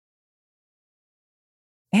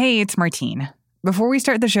Hey, it's Martine. Before we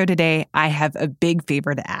start the show today, I have a big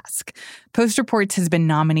favor to ask. Post Reports has been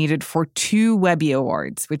nominated for 2 Webby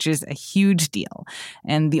Awards, which is a huge deal.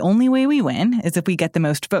 And the only way we win is if we get the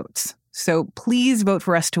most votes. So please vote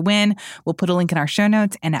for us to win. We'll put a link in our show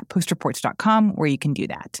notes and at postreports.com where you can do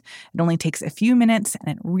that. It only takes a few minutes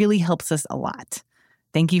and it really helps us a lot.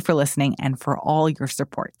 Thank you for listening and for all your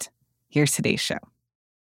support. Here's today's show.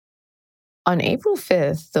 On April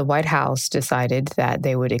 5th, the White House decided that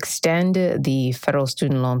they would extend the federal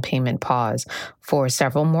student loan payment pause for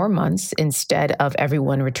several more months. Instead of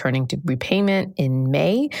everyone returning to repayment in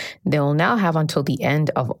May, they'll now have until the end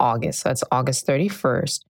of August. So that's August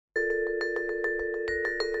 31st.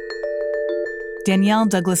 Danielle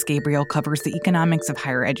Douglas-Gabriel covers the economics of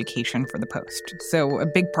higher education for The Post, so a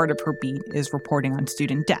big part of her beat is reporting on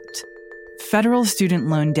student debt. Federal student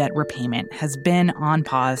loan debt repayment has been on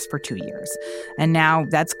pause for 2 years, and now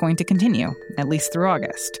that's going to continue, at least through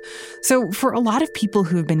August. So for a lot of people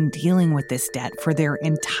who have been dealing with this debt for their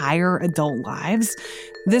entire adult lives,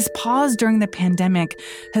 this pause during the pandemic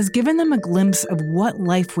has given them a glimpse of what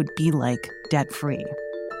life would be like debt-free.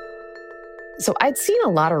 So I'd seen a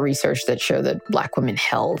lot of research that showed that Black women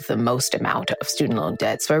held the most amount of student loan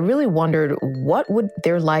debt. So I really wondered, what would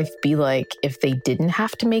their life be like if they didn't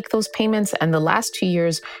have to make those payments? And the last 2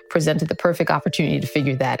 years presented the perfect opportunity to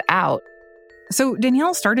figure that out. So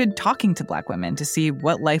Danielle started talking to Black women to see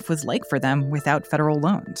what life was like for them without federal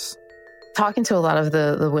loans. Talking to a lot of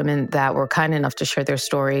the women that were kind enough to share their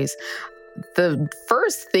stories, the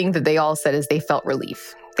first thing that they all said is they felt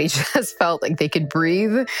relief. They just felt like they could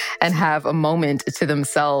breathe and have a moment to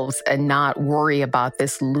themselves and not worry about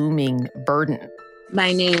this looming burden.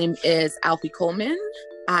 My name is Alfie Coleman.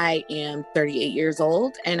 I am 38 years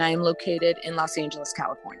old and I am located in Los Angeles,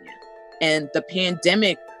 California. And the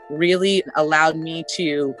pandemic really allowed me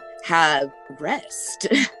to have rest,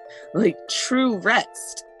 like true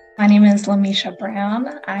rest. My name is Lamisha Brown.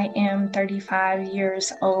 I am 35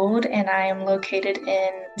 years old and I am located in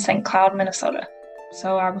St. Cloud, Minnesota.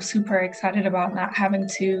 So I was super excited about not having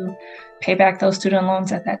to pay back those student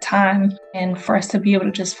loans at that time and for us to be able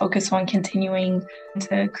to just focus on continuing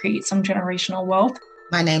to create some generational wealth.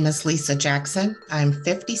 My name is Lisa Jackson. I'm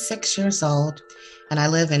 56 years old and I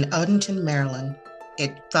live in Odenton, Maryland.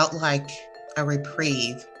 It felt like a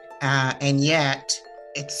reprieve, and yet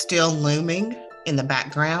it's still looming in the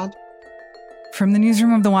background. From the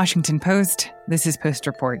newsroom of The Washington Post, this is Post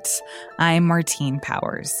Reports. I'm Martine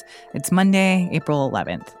Powers. It's Monday, April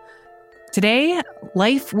 11th. Today,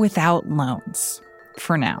 life without loans.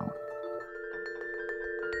 For now.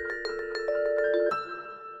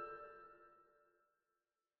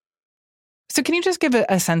 So can you just give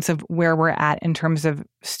a sense of where we're at in terms of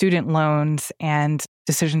student loans and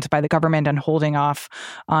decisions by the government on holding off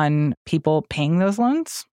on people paying those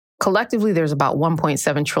loans? Collectively, there's about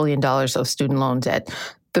 $1.7 trillion of student loan debt.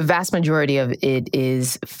 The vast majority of it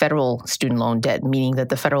is federal student loan debt, meaning that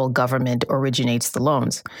the federal government originates the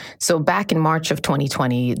loans. So back in March of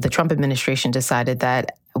 2020, the Trump administration decided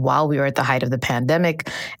that while we were at the height of the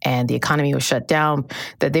pandemic and the economy was shut down,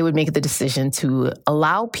 that they would make the decision to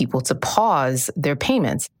allow people to pause their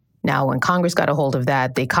payments. Now, when Congress got a hold of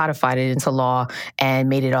that, they codified it into law and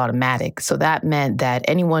made it automatic. So that meant that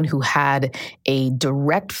anyone who had a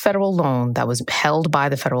direct federal loan that was held by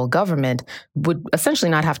the federal government would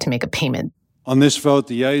essentially not have to make a payment. On this vote,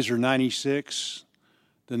 the yeas are 96,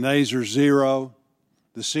 the nays are 0.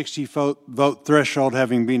 The 60 vote threshold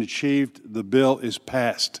having been achieved, the bill is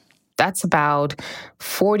passed. That's about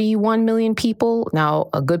 41 million people. Now,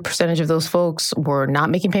 a good percentage of those folks were not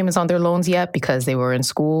making payments on their loans yet because they were in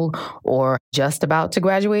school or just about to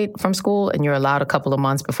graduate from school, and you're allowed a couple of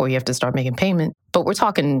months before you have to start making payment. But we're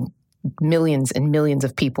talking millions and millions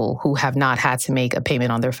of people who have not had to make a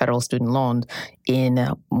payment on their federal student loan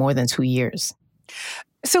in more than 2 years.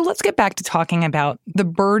 So let's get back to talking about the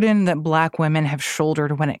burden that Black women have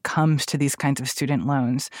shouldered when it comes to these kinds of student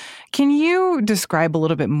loans. Can you describe a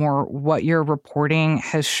little bit more what your reporting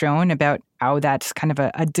has shown about how that's kind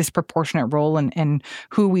of a disproportionate role in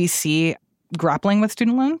who we see grappling with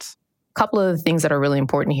student loans? A couple of the things that are really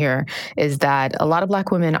important here is that a lot of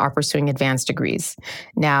Black women are pursuing advanced degrees.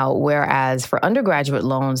 Now, whereas for undergraduate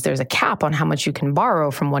loans, there's a cap on how much you can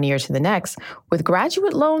borrow from one year to the next. With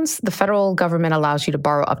graduate loans, the federal government allows you to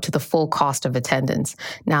borrow up to the full cost of attendance.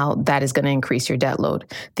 Now, that is going to increase your debt load.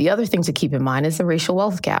 The other thing to keep in mind is the racial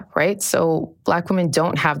wealth gap, right? So Black women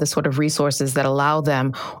don't have the sort of resources that allow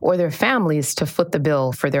them or their families to foot the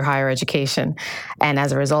bill for their higher education. And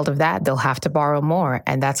as a result of that, they'll have to borrow more.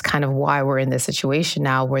 And that's kind of why we're in this situation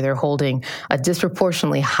now where they're holding a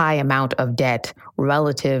disproportionately high amount of debt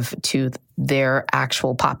relative to their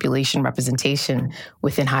actual population representation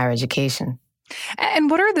within higher education. And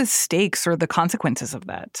what are the stakes or the consequences of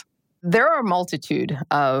that? There are a multitude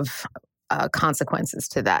of consequences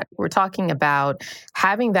to that. We're talking about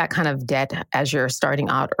having that kind of debt as you're starting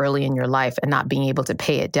out early in your life and not being able to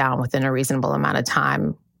pay it down within a reasonable amount of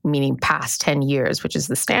time, meaning past 10 years, which is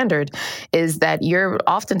the standard, is that you're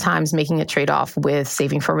oftentimes making a trade-off with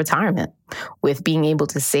saving for retirement, with being able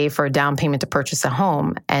to save for a down payment to purchase a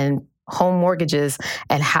home. And home mortgages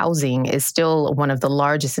and housing is still one of the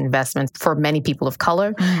largest investments for many people of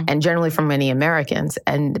color and generally for many Americans.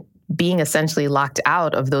 And being essentially locked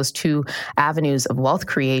out of those two avenues of wealth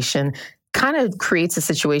creation kind of creates a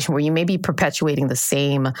situation where you may be perpetuating the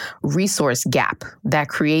same resource gap that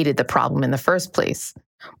created the problem in the first place.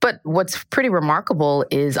 But what's pretty remarkable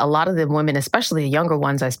is a lot of the women, especially the younger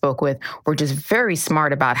ones I spoke with, were just very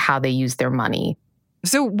smart about how they used their money.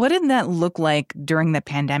 So what did that look like during the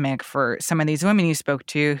pandemic for some of these women you spoke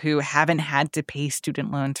to who haven't had to pay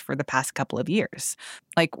student loans for the past couple of years?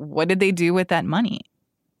 Like, what did they do with that money?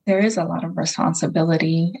 There is a lot of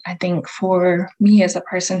responsibility, I think, for me as a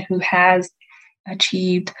person who has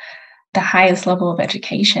achieved the highest level of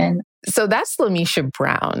education. So that's Lamisha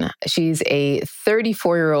Brown. She's a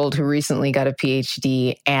 34-year-old who recently got a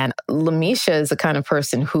PhD. And Lamisha is the kind of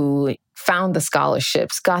person who found the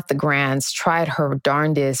scholarships, got the grants, tried her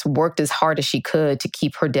darndest, worked as hard as she could to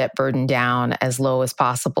keep her debt burden down as low as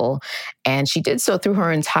possible. And she did so through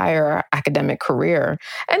her entire academic career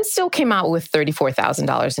and still came out with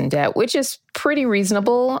 $34,000 in debt, which is pretty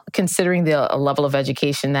reasonable considering the level of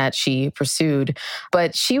education that she pursued.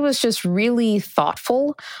 But she was just really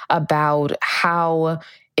thoughtful about how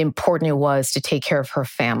important it was to take care of her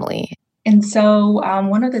family. And so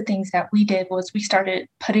one of the things that we did was we started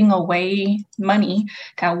putting away money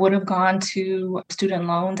that would have gone to student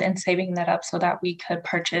loans and saving that up so that we could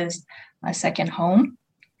purchase a second home.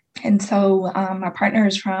 And so my partner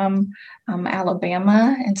is from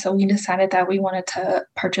Alabama. And so we decided that we wanted to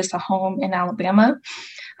purchase a home in Alabama.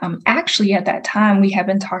 Actually, at that time, we had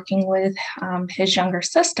been talking with his younger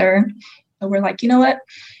sister. So we're like, you know what?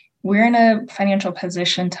 We're in a financial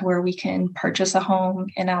position to where we can purchase a home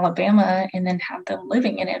in Alabama and then have them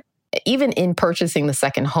living in it. Even in purchasing the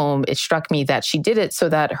second home, it struck me that she did it so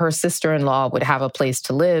that her sister-in-law would have a place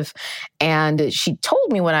to live. And she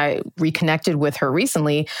told me when I reconnected with her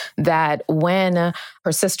recently that when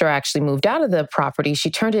her sister actually moved out of the property,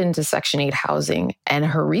 she turned it into Section 8 housing. And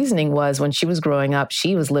her reasoning was when she was growing up,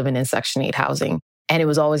 she was living in Section 8 housing. And it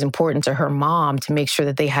was always important to her mom to make sure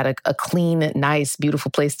that they had a clean, nice, beautiful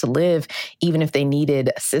place to live, even if they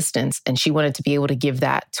needed assistance. And she wanted to be able to give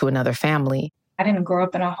that to another family. I didn't grow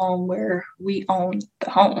up in a home where we owned the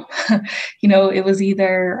home. It was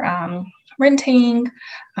either renting,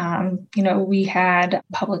 we had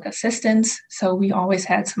public assistance. So we always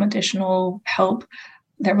had some additional help.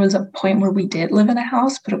 There was a point where we did live in a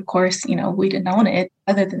house, but of course, we didn't own it.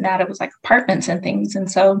 Other than that, it was like apartments and things. And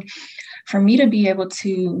so for me to be able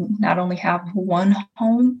to not only have one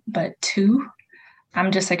home, but two,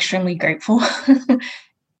 I'm just extremely grateful.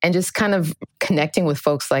 And just kind of connecting with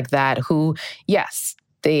folks like that who, yes,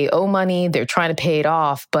 they owe money, they're trying to pay it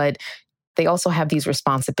off, but they also have these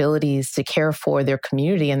responsibilities to care for their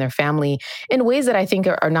community and their family in ways that I think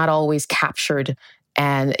are not always captured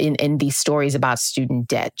and in these stories about student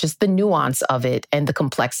debt, just the nuance of it and the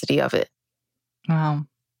complexity of it. Wow.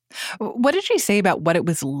 What did she say about what it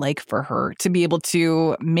was like for her to be able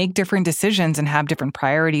to make different decisions and have different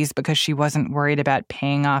priorities because she wasn't worried about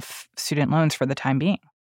paying off student loans for the time being?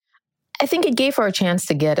 I think it gave her a chance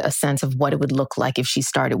to get a sense of what it would look like if she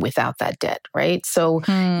started without that debt, right? So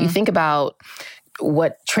you think about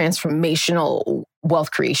what transformational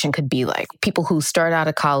wealth creation could be like. People who start out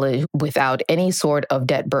of college without any sort of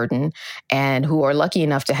debt burden and who are lucky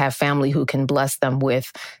enough to have family who can bless them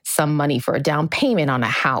with some money for a down payment on a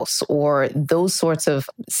house or those sorts of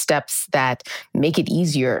steps that make it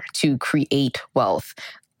easier to create wealth.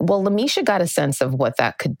 Well, Lamisha got a sense of what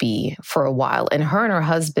that could be for a while. And her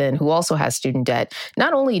husband, who also has student debt,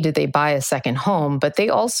 not only did they buy a second home, but they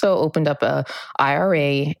also opened up a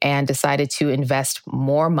IRA and decided to invest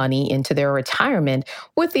more money into their retirement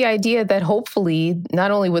with the idea that hopefully not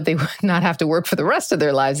only would they not have to work for the rest of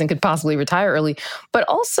their lives and could possibly retire early, but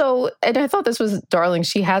also, and I thought this was darling,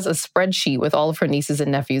 she has a spreadsheet with all of her nieces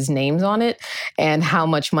and nephews' names on it and how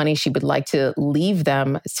much money she would like to leave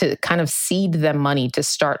them to kind of seed them money to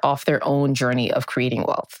start off their own journey of creating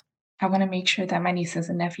wealth. I want to make sure that my nieces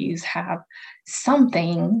and nephews have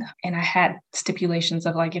something. And I had stipulations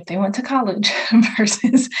of like if they went to college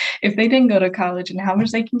versus if they didn't go to college and how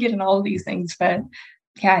much they can get in all of these things. But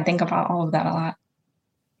yeah, I think about all of that a lot.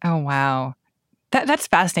 Oh, wow. That's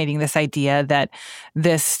fascinating, this idea that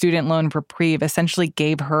this student loan reprieve essentially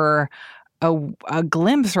gave her a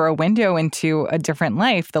glimpse or a window into a different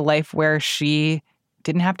life, the life where she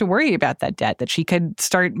didn't have to worry about that debt, that she could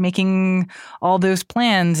start making all those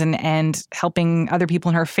plans and helping other people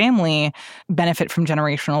in her family benefit from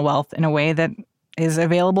generational wealth in a way that is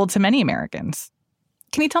available to many Americans.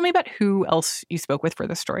 Can you tell me about who else you spoke with for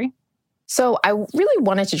this story? So I really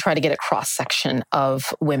wanted to try to get a cross-section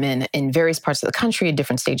of women in various parts of the country at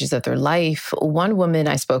different stages of their life. One woman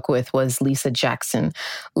I spoke with was Lisa Jackson.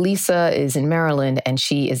 Lisa is in Maryland, and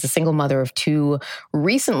she is a single mother of 2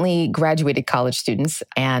 recently graduated college students,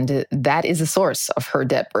 and that is a source of her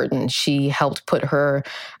debt burden. She helped put her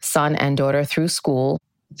son and daughter through school.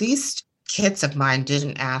 These kids of mine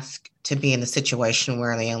didn't ask to be in the situation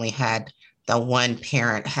where they only had the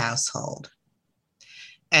one-parent household.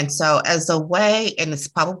 And so as a way, and this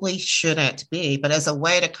probably shouldn't be, but as a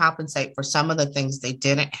way to compensate for some of the things they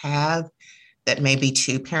didn't have that maybe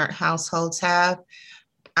 2-parent households have,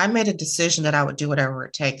 I made a decision that I would do whatever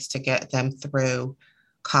it takes to get them through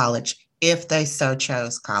college if they so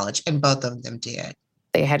chose college, and both of them did.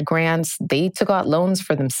 They had grants, they took out loans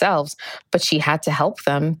for themselves, but she had to help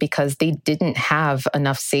them because they didn't have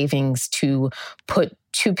enough savings to put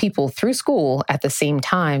 2 people through school at the same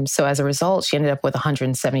time. So as a result, she ended up with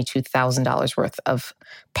 $172,000 worth of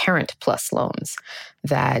Parent Plus loans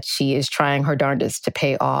that she is trying her darndest to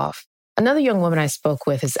pay off. Another young woman I spoke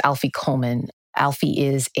with is Alfie Coleman. Alfie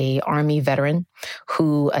is an Army veteran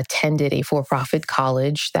who attended a for-profit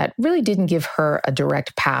college that really didn't give her a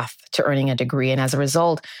direct path to earning a degree. And as a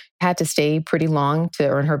result, had to stay pretty long to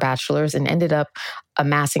earn her bachelor's and ended up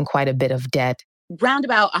amassing quite a bit of debt. Round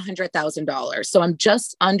about $100,000. So I'm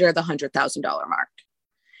just under the $100,000 mark.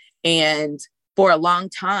 And for a long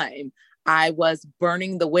time, I was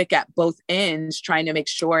burning the wick at both ends, trying to make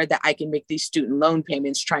sure that I can make these student loan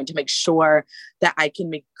payments, trying to make sure that I can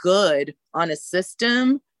make good on a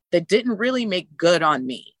system that didn't really make good on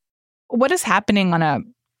me. What is happening on a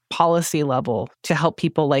policy level to help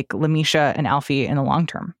people like Lamisha and Alfie in the long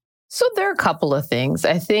term? So there are a couple of things.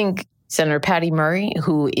 I think Senator Patty Murray,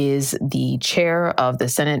 who is the chair of the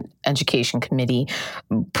Senate Education Committee,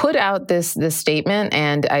 put out this statement,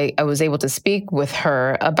 and I was able to speak with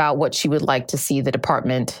her about what she would like to see the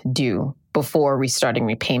department do before restarting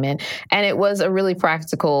repayment. And it was a really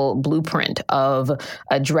practical blueprint of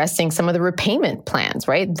addressing some of the repayment plans,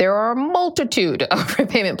 right? There are a multitude of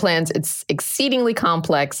repayment plans. It's exceedingly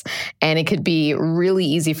complex, and it could be really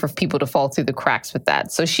easy for people to fall through the cracks with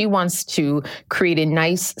that. So she wants to create a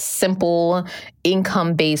nice, simple,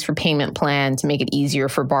 income-based repayment plan to make it easier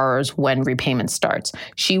for borrowers when repayment starts.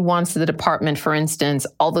 She wants the department, for instance,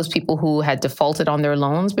 all those people who had defaulted on their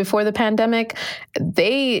loans before the pandemic,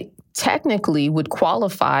 they technically would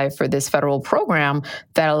qualify for this federal program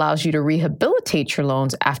that allows you to rehabilitate your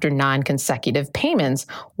loans after 9 consecutive payments.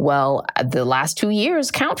 Well, the last 2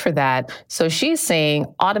 years count for that. So she's saying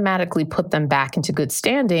automatically put them back into good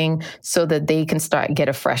standing so that they can get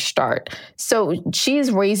a fresh start. So she's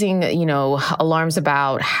raising, alarms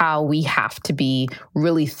about how we have to be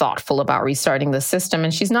really thoughtful about restarting the system.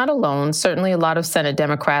 And she's not alone. Certainly a lot of Senate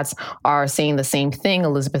Democrats are saying the same thing.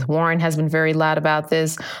 Elizabeth Warren has been very loud about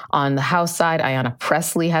this. On the House side, Ayanna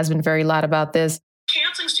Pressley has been very loud about this.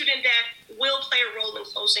 Canceling student debt will play a role in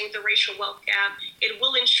closing the racial wealth gap. It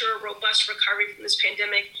will ensure robust recovery from this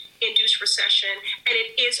pandemic-induced recession, and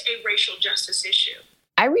it is a racial justice issue.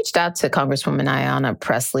 I reached out to Congresswoman Ayanna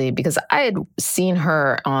Pressley because I had seen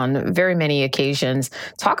her on very many occasions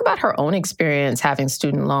talk about her own experience having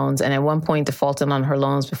student loans, and at one point defaulted on her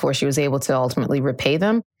loans before she was able to ultimately repay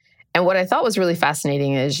them. And what I thought was really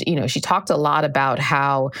fascinating is, she talked a lot about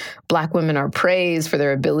how Black women are praised for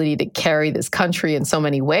their ability to carry this country in so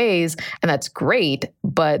many ways. And that's great,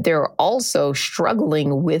 but they're also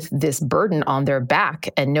struggling with this burden on their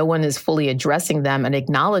back. And no one is fully addressing them and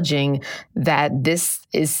acknowledging that this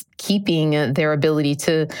is keeping their ability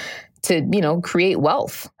to create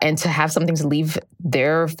wealth and to have something to leave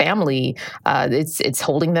their family. It's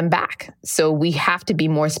holding them back. So we have to be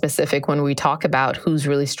more specific when we talk about who's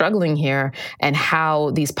really struggling here and how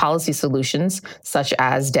these policy solutions, such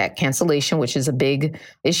as debt cancellation, which is a big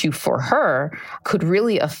issue for her, could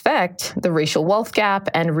really affect the racial wealth gap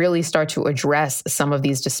and really start to address some of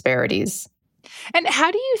these disparities. And how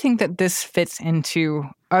do you think that this fits into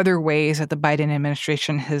other ways that the Biden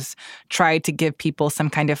administration has tried to give people some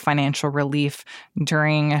kind of financial relief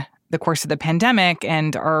during the course of the pandemic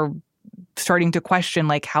and are starting to question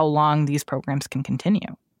like how long these programs can continue.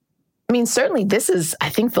 I mean, certainly this is, I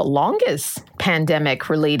think, the longest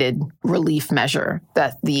pandemic-related relief measure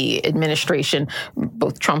that the administration,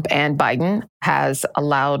 both Trump and Biden, has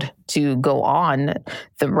allowed to go on.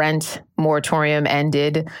 The rent moratorium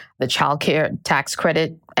ended, the child care tax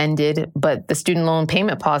credit ended, but the student loan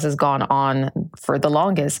payment pause has gone on for the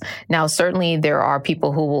longest. Now, certainly there are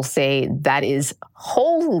people who will say that is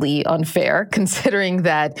wholly unfair, considering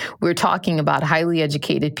that we're talking about highly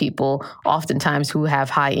educated people, oftentimes who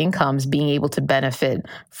have high incomes, being able to benefit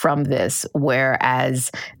from this,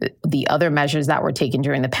 whereas the other measures that were taken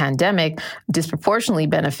during the pandemic disproportionately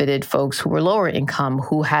benefited folks who were lower income,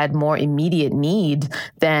 who had more immediate need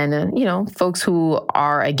than, folks who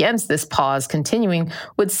are against this pause continuing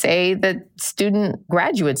would say that student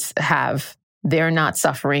graduates have. They're not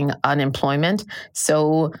suffering unemployment.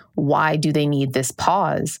 So why do they need this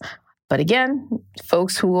pause? But again,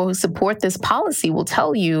 folks who will support this policy will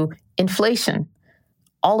tell you inflation,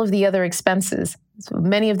 all of the other expenses. So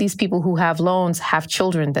many of these people who have loans have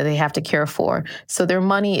children that they have to care for. So their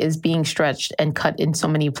money is being stretched and cut in so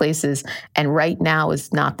many places. And right now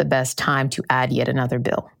is not the best time to add yet another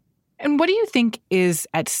bill. And what do you think is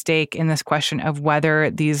at stake in this question of whether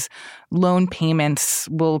these loan payments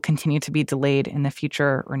will continue to be delayed in the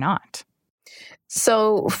future or not?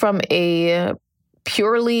 So from a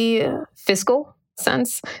purely fiscal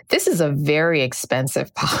sense, this is a very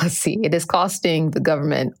expensive policy. It is costing the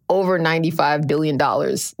government over $95 billion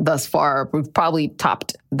thus far. We've probably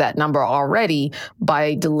topped that number already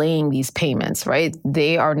by delaying these payments, right?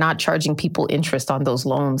 They are not charging people interest on those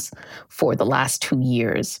loans for the last 2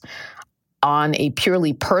 years. On a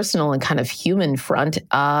purely personal and kind of human front,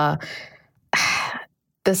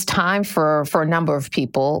 this time for a number of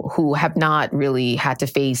people who have not really had to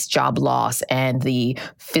face job loss and the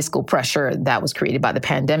fiscal pressure that was created by the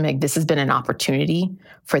pandemic, this has been an opportunity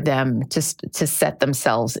for them to set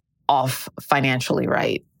themselves off financially,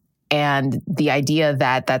 right? And the idea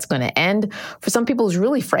that that's going to end for some people is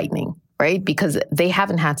really frightening, right? Because they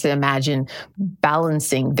haven't had to imagine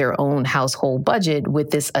balancing their own household budget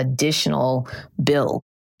with this additional bill.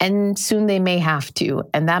 And soon they may have to,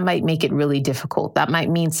 and that might make it really difficult. That might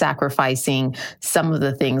mean sacrificing some of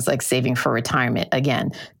the things like saving for retirement. Again,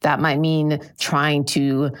 that might mean trying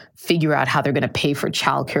to figure out how they're going to pay for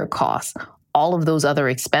childcare costs. All of those other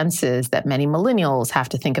expenses that many millennials have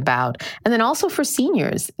to think about. And then also for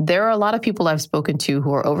seniors, there are a lot of people I've spoken to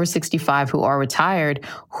who are over 65, who are retired,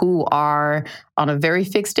 who are on a very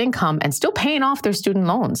fixed income and still paying off their student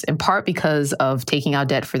loans, in part because of taking out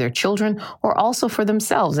debt for their children or also for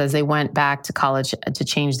themselves as they went back to college to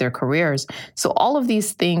change their careers. So all of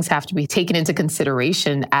these things have to be taken into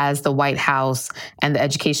consideration as the White House and the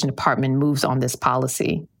Education Department moves on this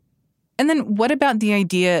policy. And then what about the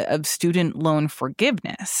idea of student loan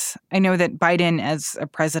forgiveness? I know that Biden, as a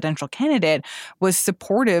presidential candidate, was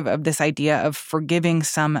supportive of this idea of forgiving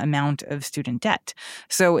some amount of student debt.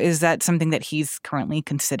 So is that something that he's currently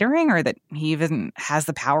considering or that he even has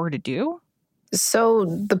the power to do? So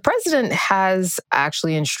the president has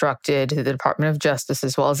actually instructed the Department of Justice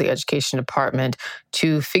as well as the Education Department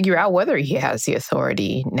to figure out whether he has the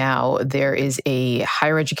authority. Now, there is a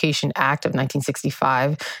Higher Education Act of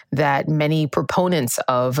 1965 that many proponents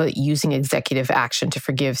of using executive action to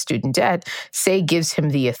forgive student debt say gives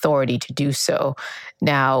him the authority to do so.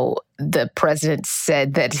 Now, the president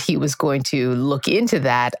said that he was going to look into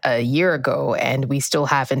that a year ago, and we still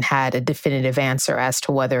haven't had a definitive answer as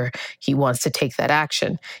to whether he wants to take that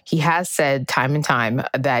action. He has said time and time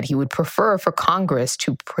that he would prefer for Congress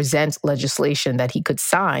to present legislation that he could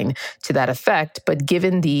sign to that effect, but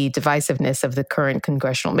given the divisiveness of the current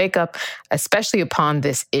congressional makeup, especially upon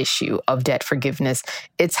this issue of debt forgiveness,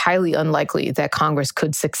 it's highly unlikely that Congress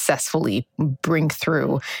could successfully bring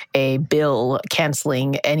through a bill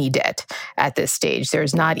canceling any debt at this stage.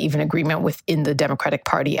 There's not even agreement within the Democratic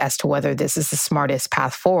Party as to whether this is the smartest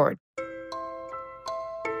path forward.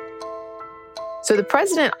 So the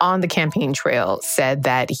president on the campaign trail said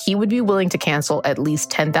that he would be willing to cancel at least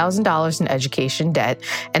 $10,000 in education debt.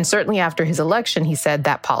 And certainly after his election, he said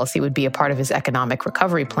that policy would be a part of his economic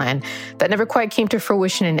recovery plan. That never quite came to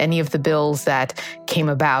fruition in any of the bills that came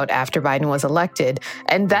about after Biden was elected.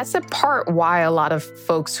 And that's a part why a lot of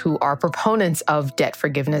folks who are proponents of debt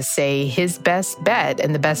forgiveness say his best bet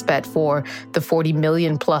and the best bet for the 40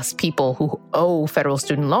 million plus people who owe federal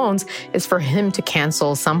student loans is for him to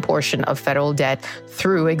cancel some portion of federal debt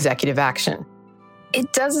through executive action.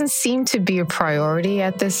 It doesn't seem to be a priority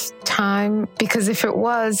at this time, because if it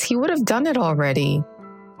was, he would have done it already.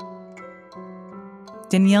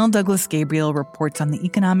 Danielle Douglas Gabriel reports on the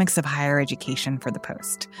economics of higher education for The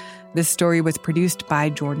Post. This story was produced by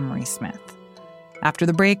Jordan Marie Smith. After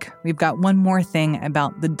the break, we've got one more thing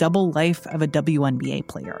about the double life of a WNBA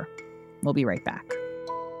player. We'll be right back.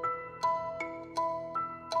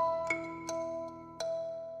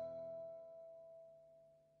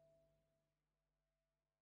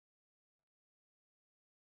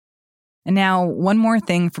 And now, one more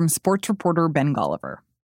thing from sports reporter Ben Golliver.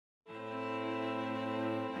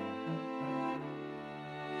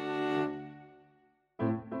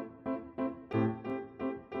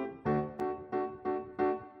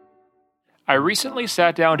 I recently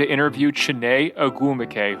sat down to interview Chiney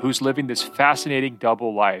Ogwumike, who's living this fascinating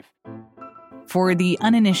double life. For the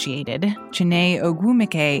uninitiated, Chiney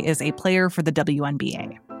Ogwumike is a player for the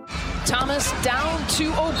WNBA. Thomas down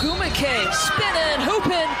to Ogwumike, spinning,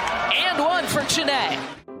 hooping, and one for Chiney.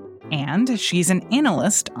 And she's an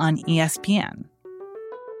analyst on ESPN.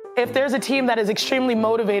 If there's a team that is extremely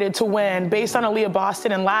motivated to win based on Aaliyah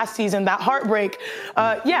Boston and last season, that heartbreak,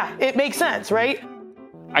 it makes sense, right?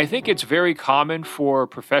 I think it's very common for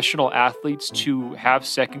professional athletes to have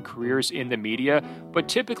second careers in the media, but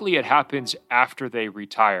typically it happens after they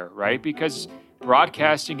retire, right? Because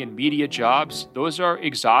broadcasting and media jobs, those are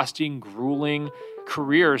exhausting, grueling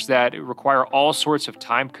careers that require all sorts of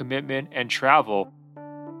time commitment and travel.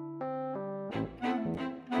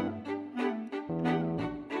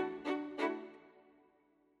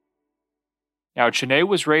 Now, Chiney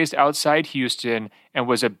was raised outside Houston and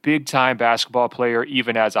was a big-time basketball player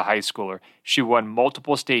even as a high schooler. She won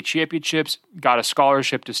multiple state championships, got a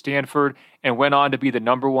scholarship to Stanford, and went on to be the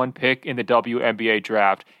 #1 pick in the WNBA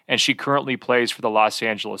draft, and she currently plays for the Los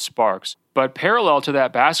Angeles Sparks. But parallel to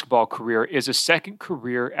that basketball career is a second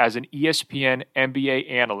career as an ESPN NBA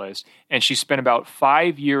analyst, and she spent about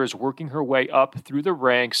 5 years working her way up through the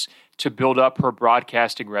ranks to build up her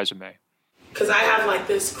broadcasting resume. Because I have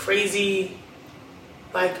this crazy,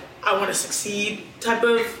 I want to succeed type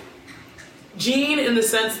of gene, in the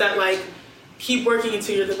sense that keep working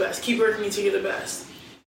until you're the best. Keep working until you're the best.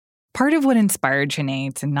 Part of what inspired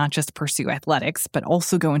Chiney to not just pursue athletics, but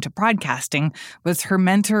also go into broadcasting was her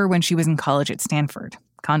mentor when she was in college at Stanford,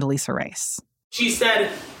 Condoleezza Rice. She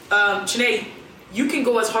said, Chiney, you can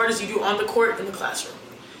go as hard as you do on the court in the classroom.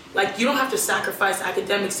 You don't have to sacrifice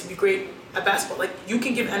academics to be great at basketball. You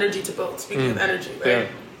can give energy to both, speaking of energy, right? Yeah.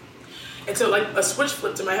 And so a switch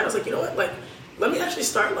flipped in my head. I was like, you know what, let me actually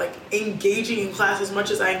start engaging in class as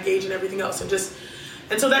much as I engage in everything else.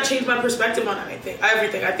 And so that changed my perspective on everything.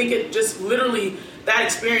 I think it just literally, that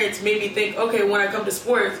experience made me think, okay, when I come to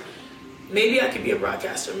sports, maybe I could be a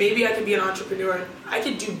broadcaster. Maybe I could be an entrepreneur. I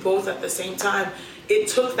could do both at the same time. It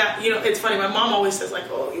took that, it's funny. My mom always says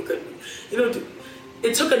you could,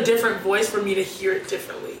 it took a different voice for me to hear it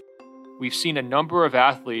differently. We've seen a number of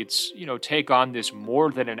athletes, take on this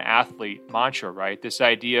more than an athlete mantra, right? This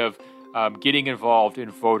idea of getting involved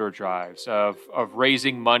in voter drives, of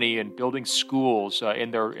raising money and building schools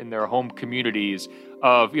in their home communities,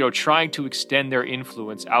 of trying to extend their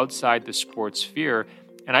influence outside the sports sphere.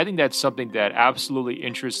 And I think that's something that absolutely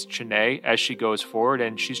interests Chiney as she goes forward,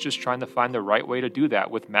 and she's just trying to find the right way to do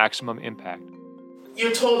that with maximum impact.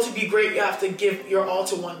 You're told to be great, you have to give your all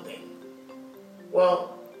to one thing.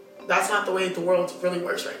 Well, that's not the way the world really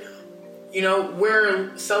works right now.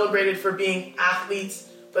 We're celebrated for being athletes,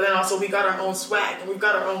 but then also we got our own swag, and we've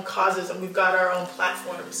got our own causes, and we've got our own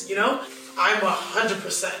platforms, I'm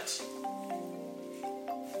 100%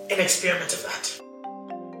 an experiment of that.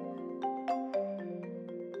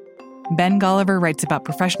 Ben Golliver writes about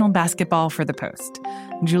professional basketball for The Post.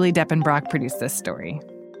 Julie Deppenbrock produced this story.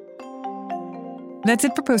 That's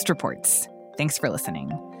it for Post Reports. Thanks for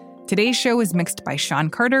listening. Today's show is mixed by Sean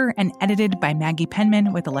Carter and edited by Maggie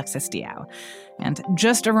Penman with Alexis Diao. And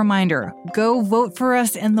just a reminder, go vote for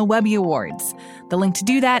us in the Webby Awards. The link to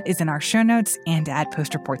do that is in our show notes and at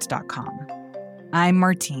postreports.com. I'm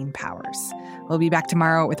Martine Powers. We'll be back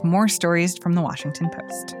tomorrow with more stories from the Washington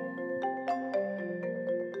Post.